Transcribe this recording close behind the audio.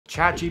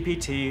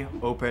ChatGPT,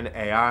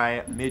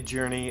 OpenAI,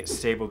 MidJoureny,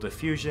 Stable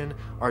Diffusion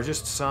are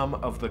just some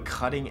of the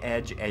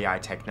cutting-edge AI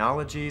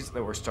technologies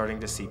that we're starting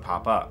to see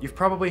pop up. You've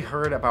probably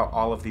heard about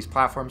all of these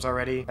platforms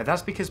already, and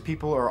that's because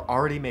people are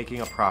already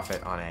making a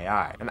profit on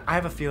AI. And I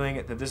have a feeling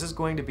that this is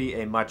going to be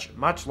a much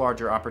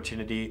larger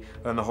opportunity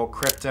than the whole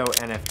crypto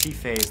NFT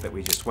phase that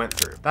we just went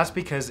through. That's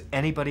because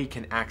anybody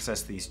can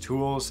access these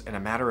tools in a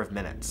matter of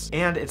minutes.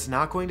 And it's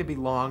not going to be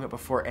long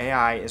before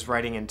AI is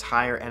writing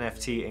entire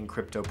NFT and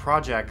crypto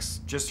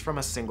projects just from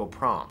a single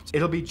prompt.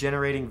 It'll be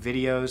generating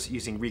videos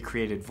using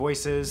recreated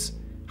voices,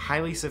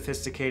 highly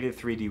sophisticated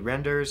 3D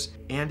renders,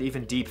 and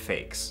even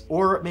deepfakes,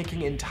 or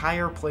making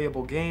entire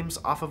playable games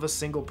off of a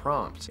single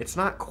prompt. It's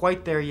not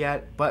quite there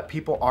yet, but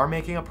people are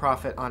making a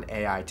profit on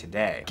AI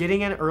today.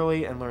 Getting in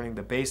early and learning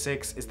the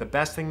basics is the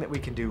best thing that we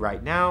can do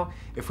right now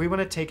if we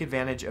want to take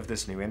advantage of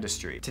this new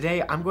industry.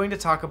 Today, I'm going to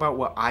talk about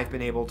what I've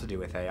been able to do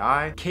with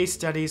AI, case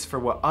studies for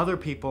what other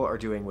people are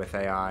doing with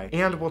AI,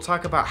 and we'll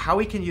talk about how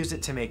we can use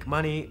it to make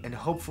money, and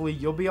hopefully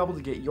you'll be able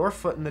to get your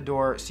foot in the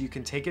door so you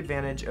can take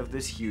advantage of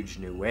this huge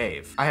new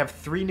wave. I have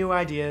 3 new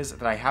ideas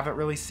that I haven't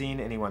really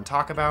seen anyone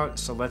talk about,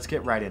 so let's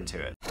get right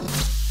into it.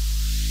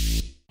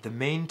 The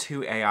main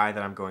 2 AI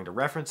that I'm going to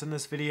reference in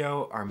this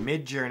video are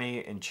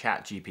MidJoureny and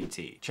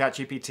ChatGPT.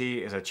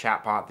 ChatGPT is a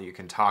chatbot that you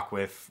can talk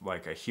with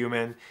like a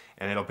human,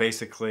 and it'll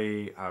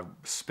basically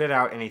spit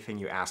out anything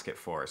you ask it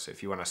for. So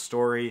if you want a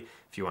story,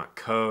 if you want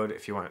code,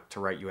 if you want it to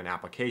write you an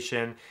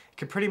application, it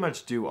can pretty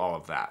much do all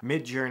of that.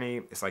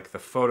 MidJoureny is like the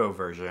photo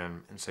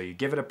version, and so you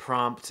give it a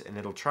prompt and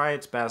it'll try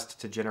its best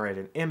to generate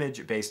an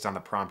image based on the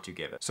prompt you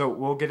give it. So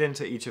we'll get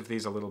into each of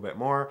these a little bit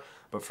more,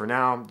 but for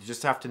now, you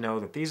just have to know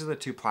that these are the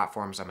 2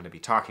 platforms I'm going to be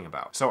talking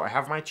about. So I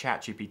have my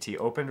ChatGPT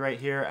opened right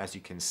here, as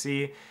you can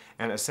see,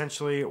 and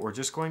essentially we're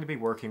just going to be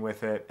working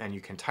with it, and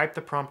you can type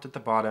the prompt at the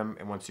bottom,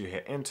 and once you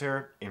hit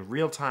enter, in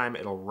real time,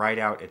 it'll write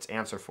out its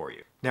answer for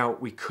you. Now,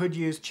 we could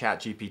use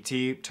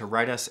ChatGPT to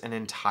write us an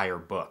entire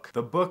book.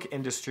 The book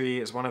industry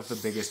is one of the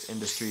biggest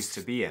industries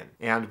to be in,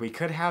 and we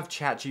could have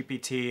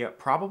ChatGPT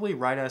probably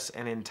write us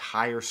an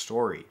entire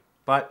story.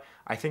 But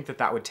I think that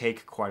that would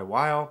take quite a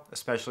while,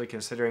 especially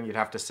considering you'd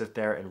have to sit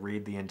there and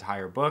read the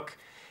entire book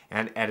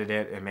and edit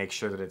it and make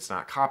sure that it's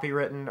not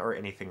copywritten or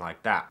anything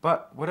like that.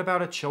 But what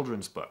about a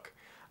children's book?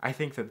 I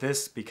think that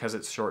this, because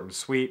it's short and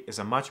sweet, is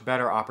a much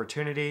better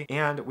opportunity,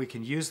 and we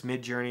can use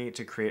MidJoureny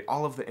to create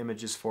all of the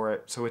images for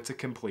it, so it's a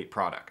complete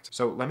product.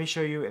 So let me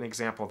show you an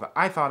example that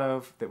I thought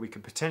of that we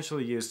could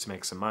potentially use to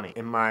make some money.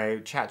 In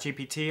my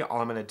ChatGPT, all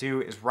I'm gonna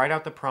do is write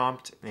out the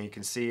prompt, and you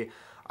can see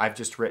I've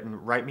just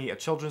written, write me a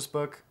children's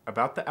book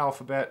about the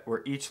alphabet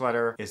where each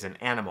letter is an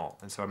animal.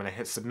 And so I'm gonna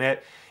hit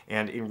submit,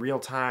 and in real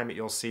time,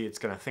 you'll see it's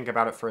gonna think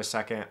about it for a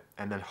second,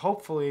 and then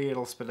hopefully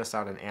it'll spit us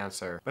out an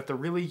answer. But the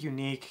really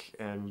unique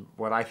and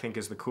what I think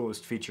is the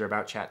coolest feature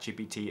about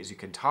ChatGPT is you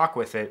can talk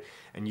with it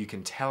and you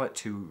can tell it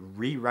to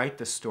rewrite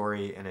the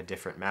story in a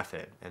different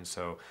method. And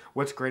so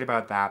what's great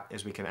about that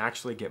is we can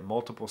actually get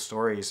multiple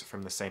stories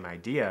from the same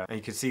idea. And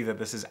you can see that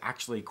this is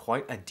actually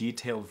quite a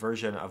detailed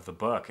version of the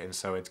book. And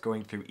so it's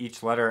going through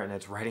each letter and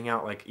it's writing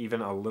out like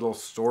even a little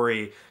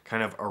story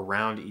kind of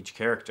around each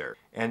character.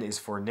 N is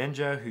for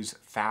ninja, who's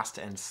fast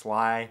and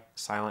sly,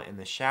 silent in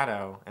the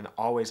shadow, and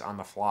always on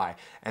the fly.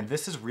 And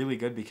this is really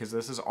good because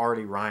this is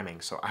already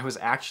rhyming. So I was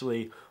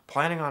actually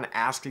planning on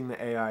asking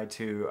the AI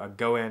to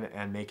go in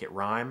and make it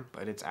rhyme,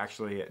 but it's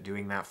actually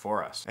doing that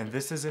for us. And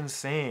this is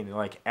insane.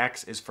 Like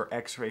X is for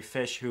X-ray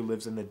fish who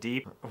lives in the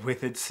deep.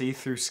 With its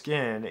see-through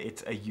skin,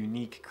 it's a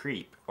unique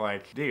creep.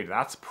 Like, dude,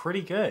 that's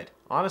pretty good.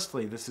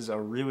 Honestly, this is a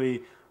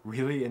really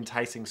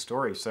enticing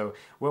story. So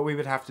what we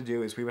would have to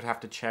do is we would have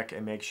to check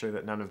and make sure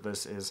that none of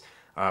this is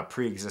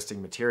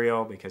pre-existing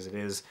material, because it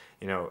is,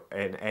 you know,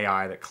 an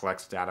AI that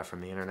collects data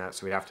from the internet.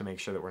 So we'd have to make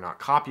sure that we're not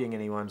copying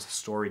anyone's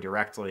story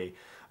directly.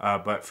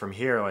 But from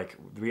here, like,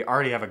 we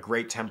already have a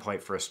great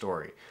template for a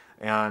story.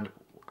 And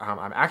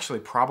I'm actually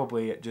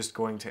probably just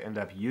going to end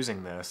up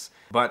using this.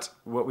 But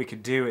what we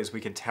could do is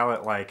we could tell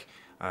it like,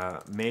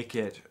 make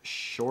it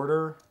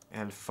shorter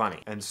and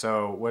funny. And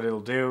so what it'll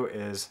do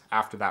is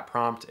after that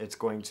prompt, it's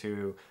going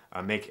to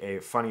make a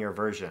funnier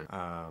version.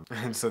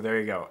 And so there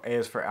you go. A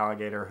is for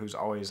alligator, who's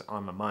always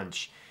on the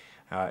munch.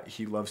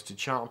 He loves to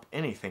chomp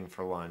anything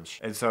for lunch.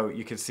 And so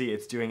you can see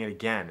it's doing it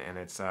again, and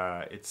it's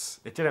not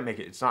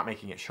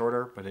making it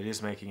shorter, but it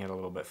is making it a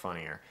little bit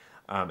funnier.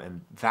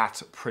 And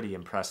that's pretty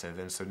impressive.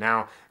 And so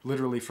now,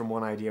 literally from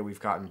one idea,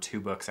 we've gotten 2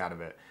 books out of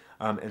it.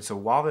 And so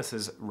while this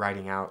is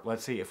writing out,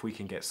 let's see if we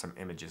can get some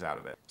images out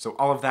of it. So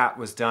all of that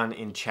was done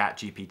in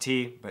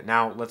ChatGPT, but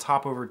now let's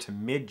hop over to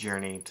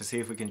MidJoureny to see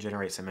if we can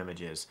generate some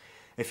images.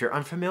 If you're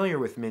unfamiliar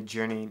with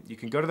MidJoureny, you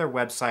can go to their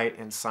website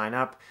and sign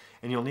up,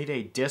 and you'll need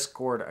a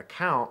Discord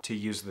account to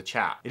use the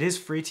chat. It is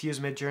free to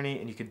use MidJoureny,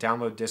 and you can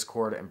download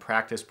Discord and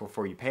practice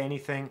before you pay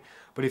anything.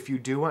 But if you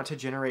do want to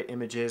generate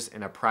images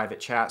in a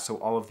private chat so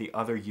all of the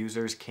other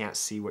users can't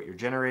see what you're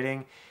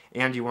generating,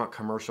 and you want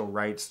commercial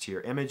rights to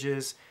your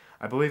images,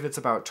 I believe it's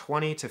about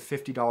 $20 to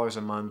 $50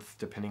 a month,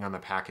 depending on the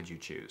package you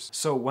choose.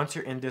 So once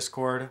you're in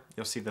Discord,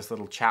 you'll see this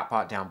little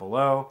chatbot down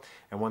below.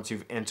 And once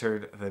you've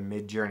entered the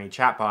MidJoureny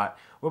chatbot,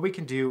 what we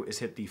can do is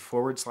hit the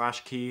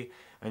 / key,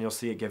 and you'll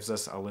see it gives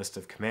us a list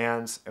of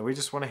commands, and we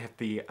just want to hit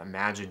the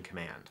imagine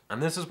command.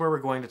 And this is where we're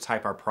going to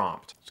type our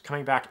prompt. So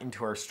coming back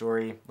into our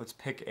story, let's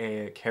pick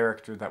a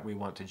character that we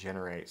want to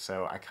generate.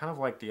 So I kind of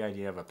like the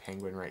idea of a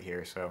penguin right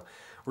here. So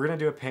we're going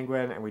to do a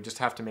penguin, and we just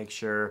have to make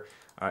sure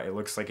it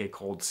looks like a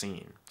cold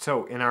scene.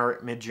 So in our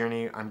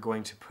MidJoureny, I'm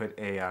going to put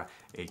a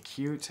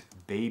cute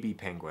baby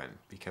penguin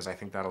because I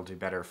think that'll do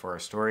better for our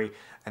story.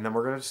 And then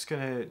we're just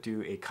going to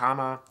do a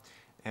comma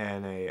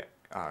and a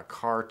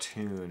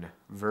cartoon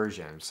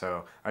version.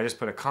 So I just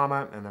put a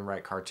comma and then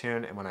write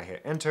cartoon, and when I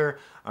hit enter,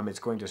 it's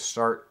going to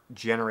start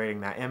generating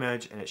that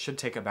image, and it should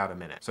take about a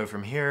minute. So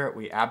from here,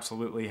 we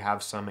absolutely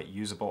have some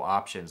usable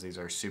options. These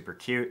are super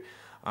cute.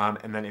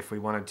 And then if we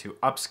wanted to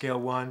upscale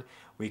one,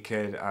 we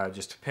could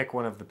just pick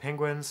one of the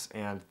penguins,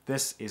 and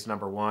this is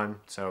number 1.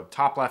 So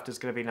top left is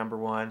going to be number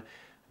 1,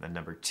 then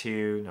number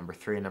 2, number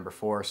 3, and number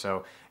 4.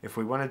 So if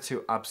we wanted to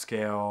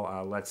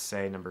upscale, let's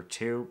say number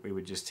 2, we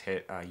would just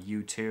hit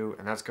U2,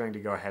 and that's going to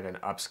go ahead and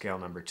upscale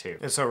number 2.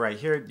 And so right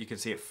here, you can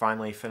see it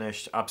finally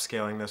finished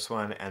upscaling this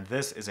one, and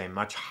this is a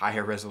much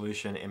higher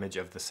resolution image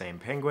of the same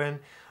penguin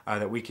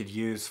that we could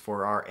use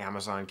for our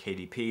Amazon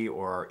KDP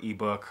or our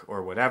ebook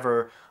or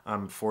whatever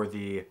for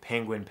the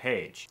penguin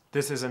page.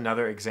 This is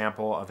another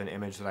example of an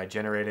image that I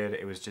generated.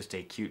 It was just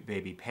a cute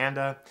baby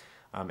panda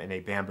in a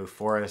bamboo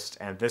forest,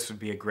 and this would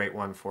be a great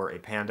one for a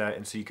panda.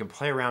 And so you can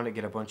play around and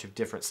get a bunch of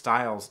different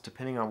styles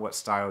depending on what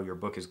style your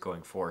book is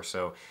going for.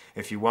 So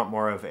if you want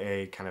more of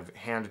a kind of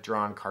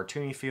hand-drawn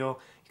cartoony feel,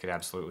 you could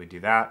absolutely do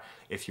that.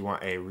 If you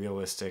want a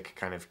realistic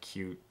kind of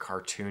cute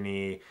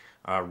cartoony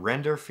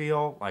render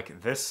feel,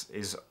 like this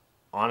is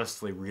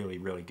honestly really,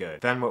 really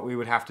good. Then what we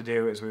would have to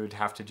do is we would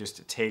have to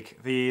just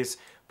take these,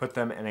 put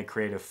them in a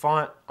creative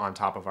font on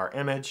top of our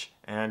image,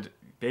 and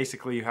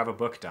basically you have a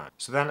book done.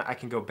 So then I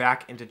can go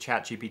back into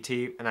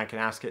ChatGPT and I can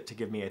ask it to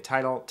give me a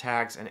title,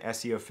 tags, and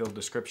SEO filled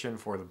description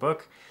for the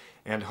book.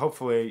 And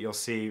hopefully you'll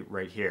see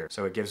right here.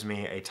 So it gives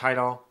me a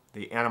title,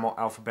 the animal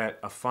alphabet,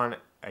 a fun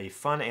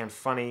and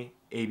funny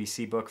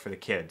ABC book for the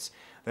kids.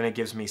 Then it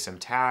gives me some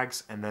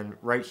tags, and then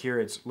right here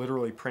it's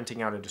literally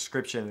printing out a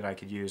description that I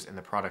could use in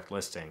the product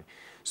listing.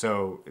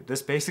 So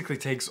this basically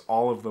takes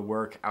all of the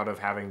work out of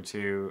having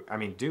to,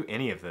 do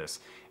any of this.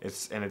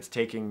 It's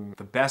taking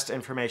the best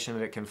information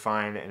that it can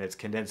find, and it's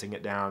condensing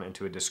it down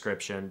into a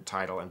description,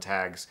 title, and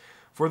tags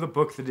for the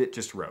book that it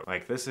just wrote.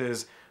 Like, this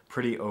is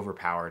pretty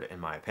overpowered in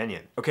my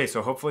opinion. Okay,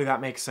 so hopefully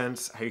that makes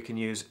sense, how you can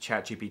use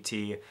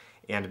ChatGPT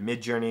and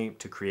MidJoureny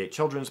to create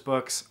children's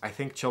books. I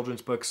think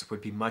children's books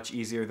would be much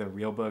easier than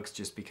real books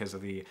just because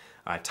of the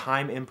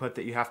time input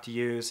that you have to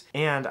use.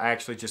 And I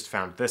actually just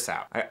found this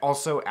out. I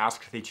also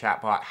asked the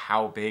chatbot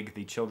how big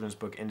the children's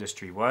book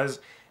industry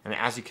was, and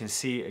as you can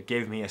see, it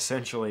gave me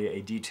essentially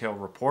a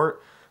detailed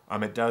report.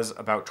 It does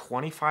about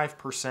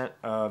 25%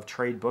 of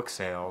trade book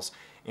sales,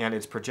 and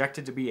it's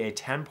projected to be a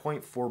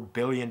 $10.4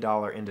 billion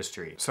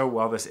industry. So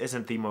while this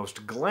isn't the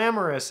most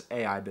glamorous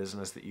AI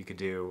business that you could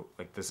do,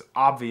 like, this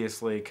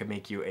obviously could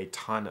make you a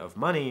ton of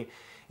money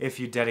if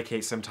you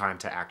dedicate some time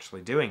to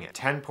actually doing it.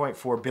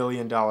 $10.4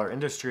 billion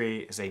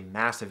industry is a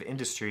massive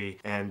industry,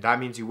 and that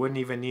means you wouldn't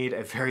even need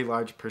a very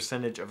large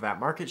percentage of that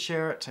market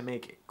share to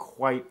make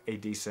quite a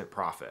decent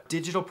profit.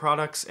 Digital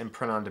products and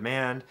print on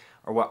demand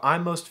are what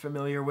I'm most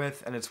familiar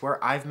with, and it's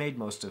where I've made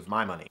most of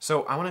my money.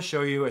 So I want to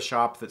show you a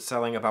shop that's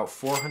selling about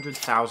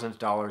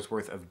 $400,000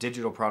 worth of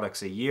digital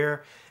products a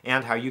year,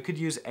 and how you could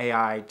use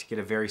AI to get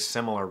a very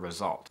similar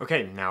result.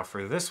 Okay, now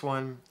for this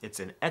one,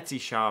 it's an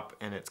Etsy shop,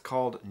 and it's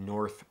called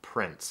North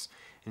Prints.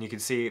 And you can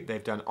see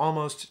they've done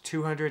almost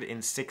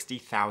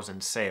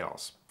 260,000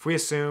 sales. If we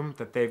assume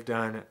that they've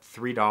done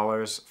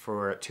 $3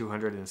 for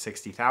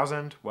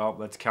 260,000, well,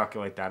 let's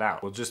calculate that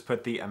out. We'll just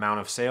put the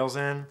amount of sales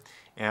in,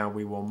 and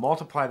we will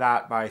multiply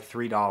that by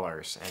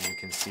 $3, and you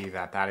can see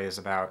that that is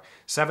about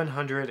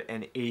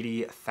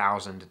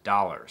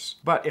 $780,000.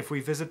 But if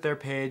we visit their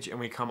page and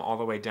we come all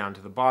the way down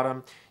to the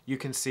bottom, you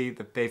can see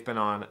that they've been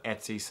on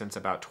Etsy since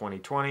about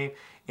 2020,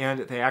 and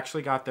they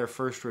actually got their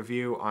first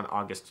review on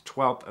August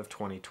 12th of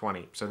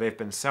 2020. So they've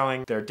been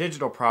selling their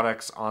digital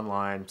products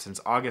online since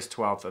August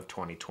 12th of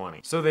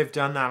 2020. So they've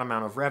done that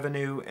amount of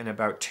revenue in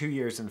about 2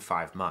 years and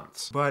 5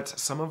 months. But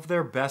some of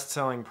their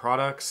best-selling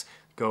products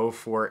go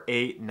for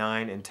 $8,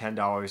 $9, and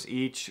 $10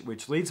 each,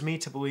 which leads me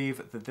to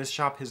believe that this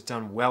shop has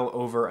done well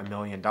over $1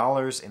 million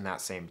in that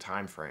same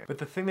time frame. But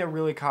the thing that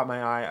really caught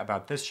my eye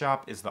about this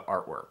shop is the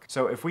artwork.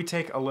 So if we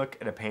take a look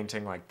at a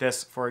painting like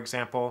this, for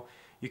example,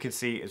 you can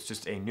see it's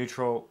just a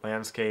neutral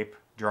landscape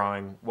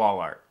drawing wall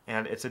art,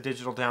 and it's a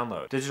digital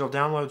download. Digital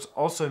downloads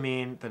also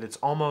mean that it's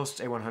almost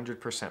a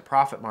 100%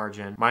 profit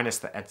margin minus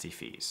the Etsy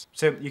fees.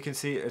 So you can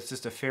see it's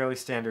just a fairly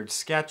standard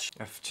sketch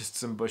of just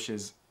some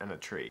bushes and a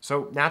tree.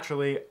 So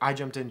naturally, I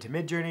jumped into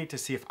MidJoureny to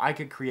see if I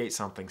could create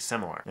something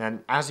similar.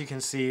 And as you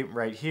can see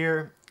right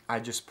here, I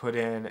just put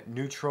in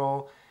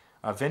neutral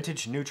a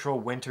vintage neutral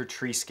winter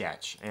tree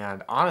sketch.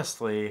 And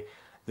honestly,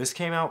 this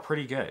came out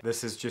pretty good.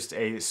 This is just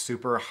a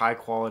super high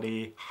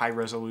quality, high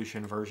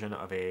resolution version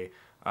of a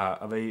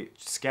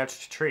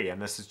sketched tree,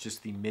 and this is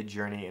just the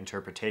MidJoureny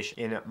interpretation.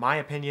 In my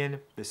opinion,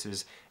 this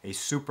is a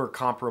super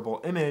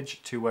comparable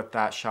image to what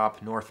that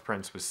shop North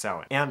Prince was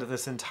selling. And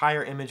this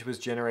entire image was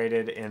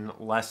generated in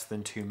less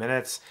than 2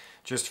 minutes,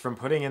 just from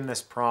putting in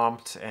this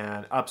prompt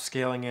and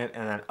upscaling it,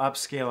 and then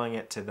upscaling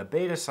it to the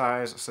beta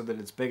size so that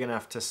it's big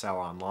enough to sell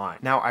online.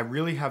 Now, I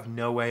really have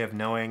no way of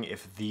knowing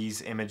if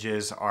these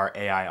images are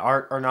AI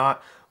art or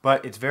not,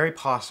 but it's very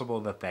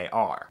possible that they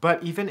are.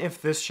 But even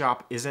if this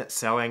shop isn't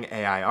selling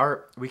AI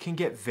art, we can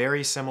get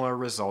very similar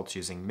results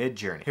using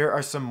MidJoureny. Here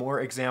are some more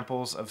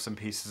examples of some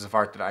pieces of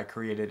art that I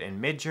created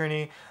in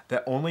MidJoureny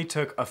that only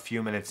took a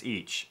few minutes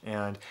each.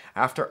 And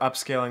after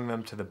upscaling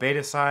them to the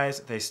beta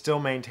size, they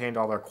still maintained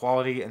all their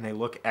quality and they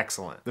look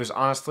excellent. There's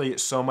honestly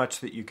so much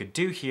that you could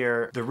do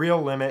here. The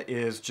real limit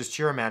is just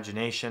your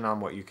imagination on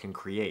what you can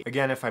create.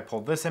 Again, if I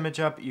pull this image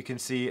up, you can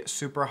see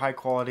super high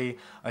quality,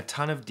 a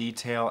ton of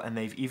detail, and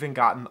they've even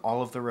gotten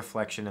all of the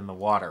reflection in the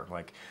water.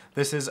 Like,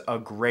 this is a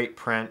great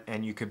print,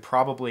 and you could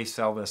probably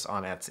sell this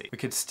on Etsy. We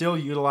could still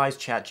utilize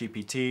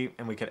ChatGPT,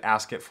 and we could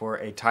ask it for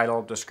a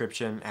title,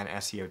 description, and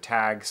SEO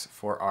tags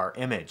for our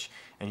image.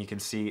 And you can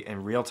see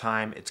in real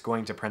time, it's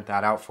going to print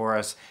that out for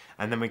us.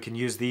 And then we can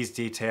use these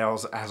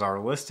details as our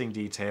listing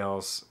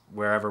details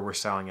wherever we're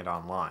selling it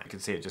online. You can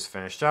see it just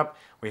finished up.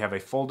 We have a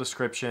full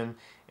description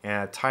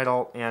and a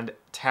title and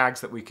tags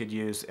that we could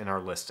use in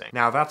our listing.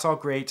 Now that's all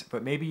great,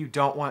 but maybe you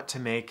don't want to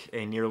make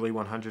a nearly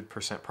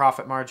 100%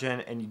 profit margin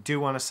and you do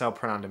want to sell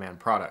print-on-demand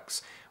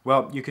products.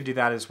 Well, you could do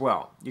that as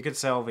well. You could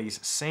sell these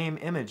same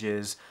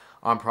images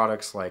on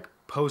products like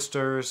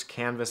posters,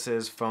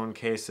 canvases, phone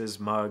cases,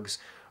 mugs,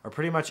 or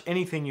pretty much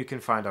anything you can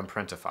find on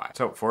Printify.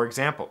 So for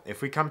example,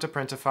 if we come to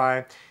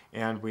Printify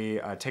and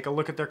we take a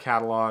look at their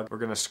catalog, we're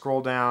gonna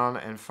scroll down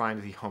and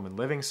find the home and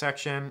living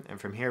section, and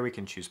from here we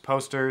can choose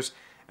posters.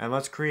 And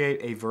let's create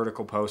a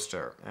vertical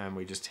poster, and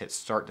we just hit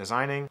start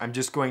designing. I'm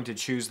just going to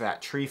choose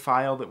that tree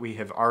file that we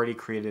have already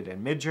created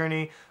in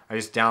MidJoureny. I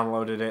just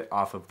downloaded it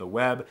off of the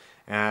web,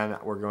 and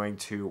we're going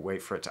to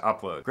wait for it to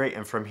upload. Great,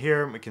 and from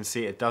here we can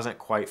see it doesn't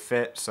quite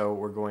fit, so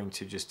we're going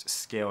to just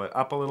scale it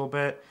up a little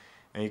bit.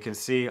 And you can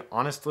see,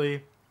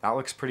 honestly, that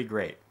looks pretty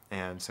great.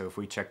 And so if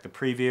we check the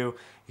preview,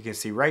 you can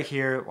see right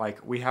here,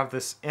 like, we have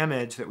this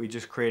image that we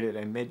just created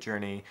in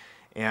MidJoureny,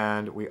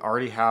 and we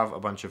already have a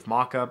bunch of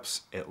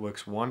mock-ups. It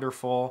looks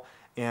wonderful,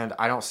 and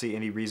I don't see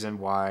any reason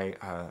why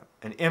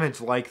an image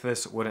like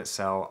this wouldn't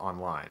sell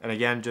online. And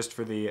again, just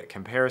for the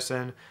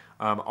comparison,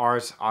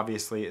 ours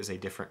obviously is a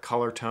different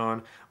color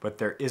tone, but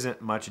there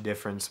isn't much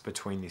difference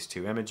between these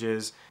two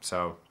images.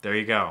 So there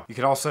you go. You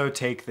could also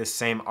take this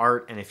same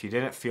art, and if you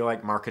didn't feel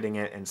like marketing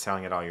it and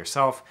selling it all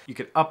yourself, you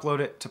could upload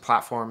it to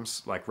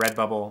platforms like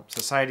Redbubble,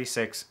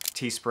 Society6,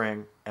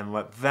 Teespring, and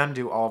let them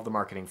do all of the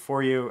marketing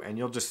for you, and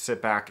you'll just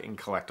sit back and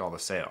collect all the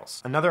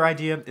sales. Another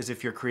idea is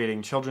if you're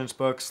creating children's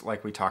books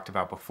like we talked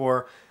about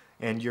before,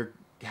 and you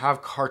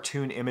have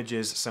cartoon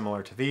images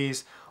similar to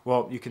these,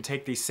 well, you can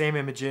take these same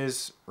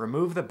images,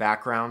 remove the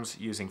backgrounds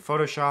using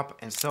Photoshop,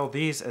 and sell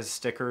these as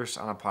stickers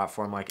on a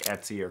platform like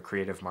Etsy or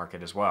Creative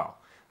Market as well.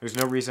 There's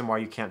no reason why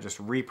you can't just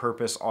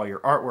repurpose all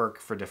your artwork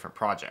for different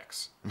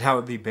projects. Now,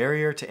 the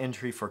barrier to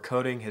entry for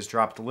coding has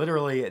dropped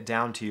literally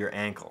down to your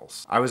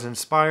ankles. I was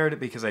inspired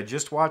because I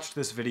just watched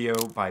this video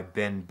by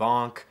Ben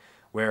Bonk,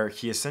 where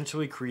he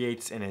essentially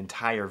creates an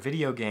entire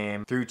video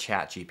game through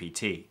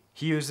ChatGPT.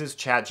 He uses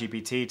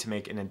ChatGPT to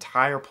make an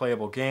entire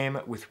playable game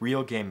with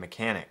real game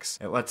mechanics.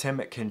 It lets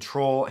him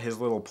control his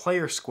little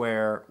player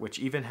square, which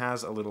even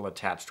has a little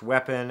attached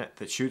weapon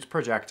that shoots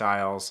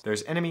projectiles.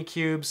 There's enemy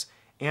cubes,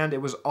 and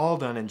it was all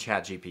done in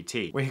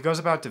ChatGPT. When he goes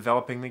about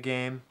developing the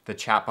game, the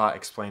chatbot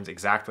explains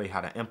exactly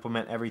how to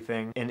implement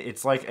everything, and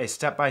it's like a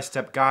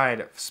step-by-step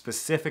guide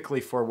specifically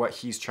for what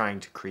he's trying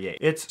to create.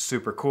 It's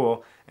super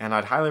cool, and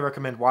I'd highly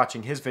recommend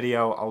watching his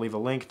video. I'll leave a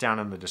link down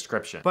in the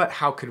description. But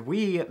how could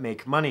we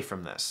make money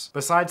from this?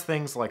 Besides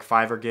things like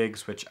Fiverr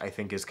gigs, which I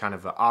think is kind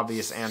of the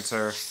obvious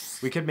answer,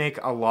 we could make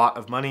a lot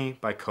of money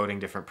by coding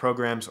different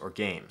programs or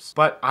games.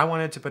 But I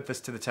wanted to put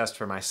this to the test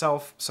for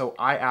myself, so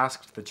I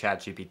asked the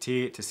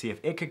ChatGPT to see if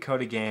it could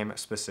code a game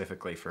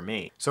specifically for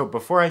me. So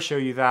before I show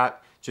you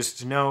that,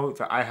 just know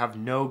that I have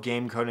no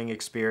game coding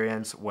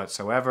experience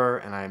whatsoever,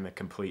 and I am a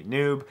complete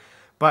noob.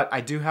 But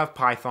I do have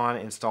Python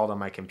installed on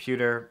my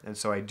computer, and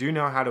so I do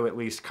know how to at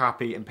least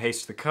copy and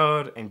paste the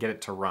code and get it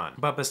to run.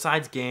 But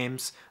besides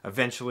games,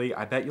 eventually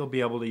I bet you'll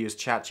be able to use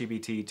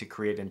ChatGPT to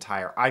create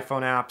entire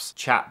iPhone apps,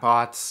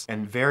 chatbots,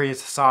 and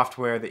various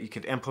software that you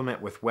could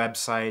implement with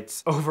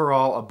websites.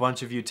 Overall, a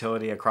bunch of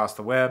utility across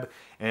the web,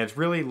 and it's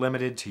really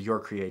limited to your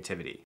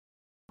creativity.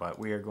 But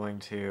we are going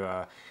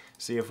to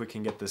see if we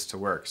can get this to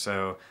work.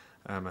 So,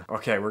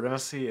 okay, we're gonna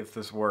see if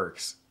this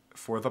works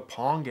for the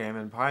Pong game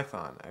in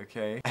Python,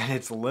 okay? And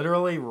it's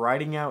literally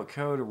writing out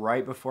code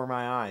right before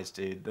my eyes,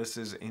 dude. This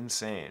is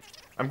insane.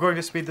 I'm going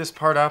to speed this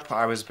part up.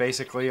 I was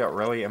basically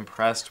really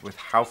impressed with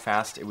how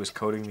fast it was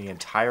coding the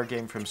entire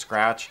game from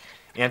scratch,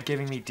 and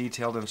giving me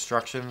detailed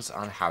instructions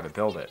on how to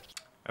build it.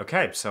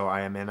 Okay, so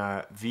I am in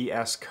a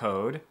VS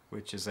Code,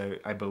 which is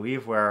I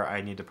believe where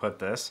I need to put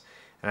this,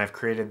 and I've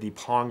created the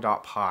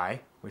pong.py,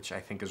 which I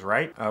think is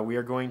right. We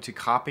are going to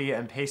copy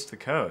and paste the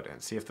code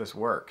and see if this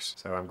works.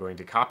 So I'm going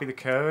to copy the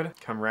code,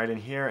 come right in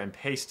here and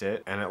paste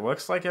it, and it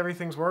looks like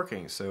everything's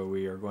working. So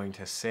we are going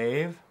to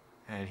save,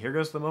 and here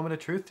goes the moment of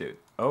truth, dude.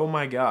 Oh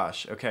my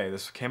gosh. Okay,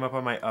 this came up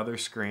on my other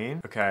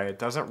screen. Okay, it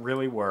doesn't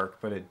really work,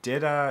 but it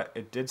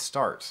did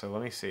start. So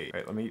let me see.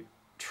 Let me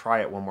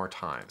try it one more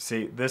time.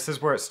 See, this is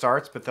where it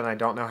starts, but then I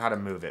don't know how to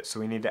move it. So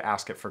we need to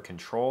ask it for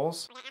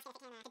controls.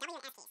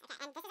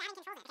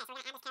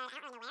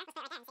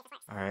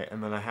 All right,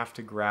 and then I have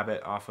to grab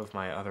it off of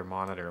my other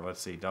monitor.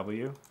 Let's see,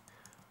 W.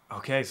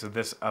 Okay, so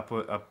this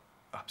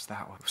ups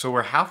that one. So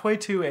we're halfway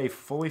to a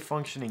fully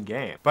functioning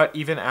game. But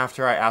even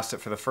after I asked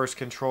it for the first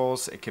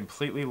controls, it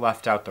completely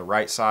left out the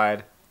right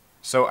side.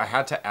 So I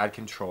had to add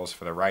controls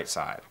for the right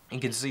side. You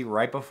can see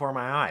right before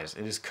my eyes,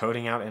 it is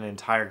coding out an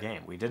entire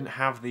game. We didn't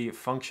have the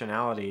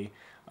functionality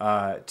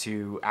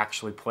to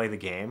actually play the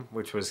game,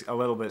 which was a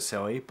little bit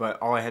silly, but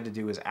all I had to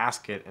do was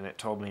ask it and it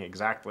told me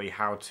exactly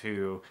how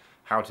to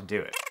do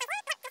it.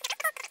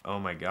 Oh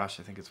my gosh,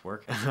 I think it's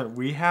working.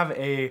 We have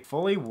a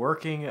fully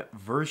working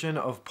version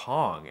of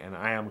Pong, and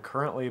I am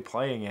currently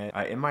playing it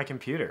in my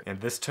computer. And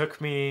this took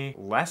me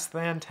less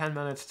than 10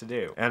 minutes to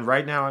do. And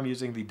right now I'm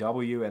using the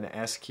W and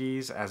S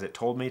keys as it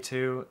told me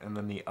to, and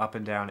then the up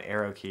and down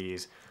arrow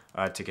keys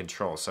to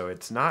control. So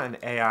it's not an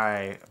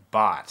AI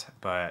bot,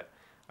 but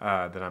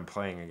that I'm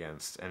playing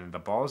against, and the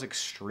ball is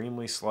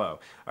extremely slow.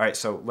 All right,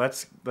 so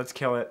let's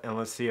kill it, and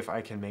let's see if I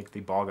can make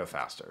the ball go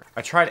faster.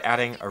 I tried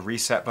adding a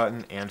reset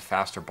button and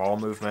faster ball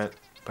movement,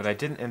 but I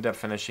didn't end up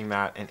finishing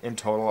that, and in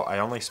total, I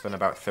only spent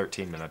about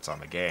 13 minutes on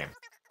the game.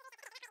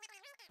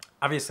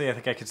 Obviously, I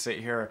think I could sit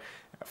here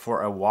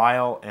for a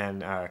while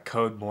and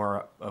code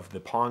more of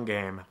the Pong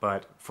game,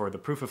 but for the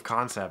proof of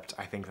concept,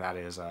 I think that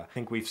is, I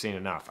think we've seen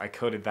enough. I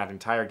coded that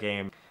entire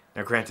game.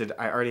 Now granted,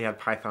 I already had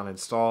Python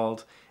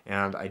installed,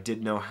 and I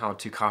did know how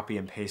to copy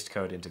and paste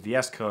code into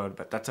VS Code,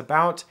 but that's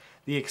about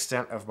the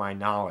extent of my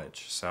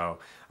knowledge. So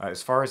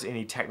as far as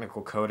any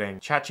technical coding,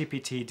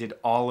 ChatGPT did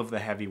all of the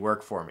heavy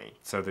work for me.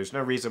 So there's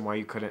no reason why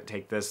you couldn't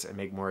take this and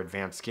make more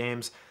advanced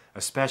games,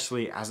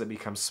 especially as it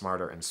becomes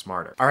smarter and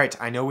smarter. All right,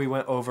 I know we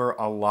went over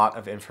a lot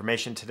of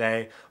information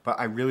today, but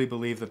I really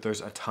believe that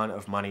there's a ton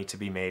of money to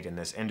be made in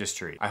this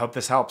industry. I hope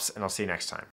this helps, and I'll see you next time.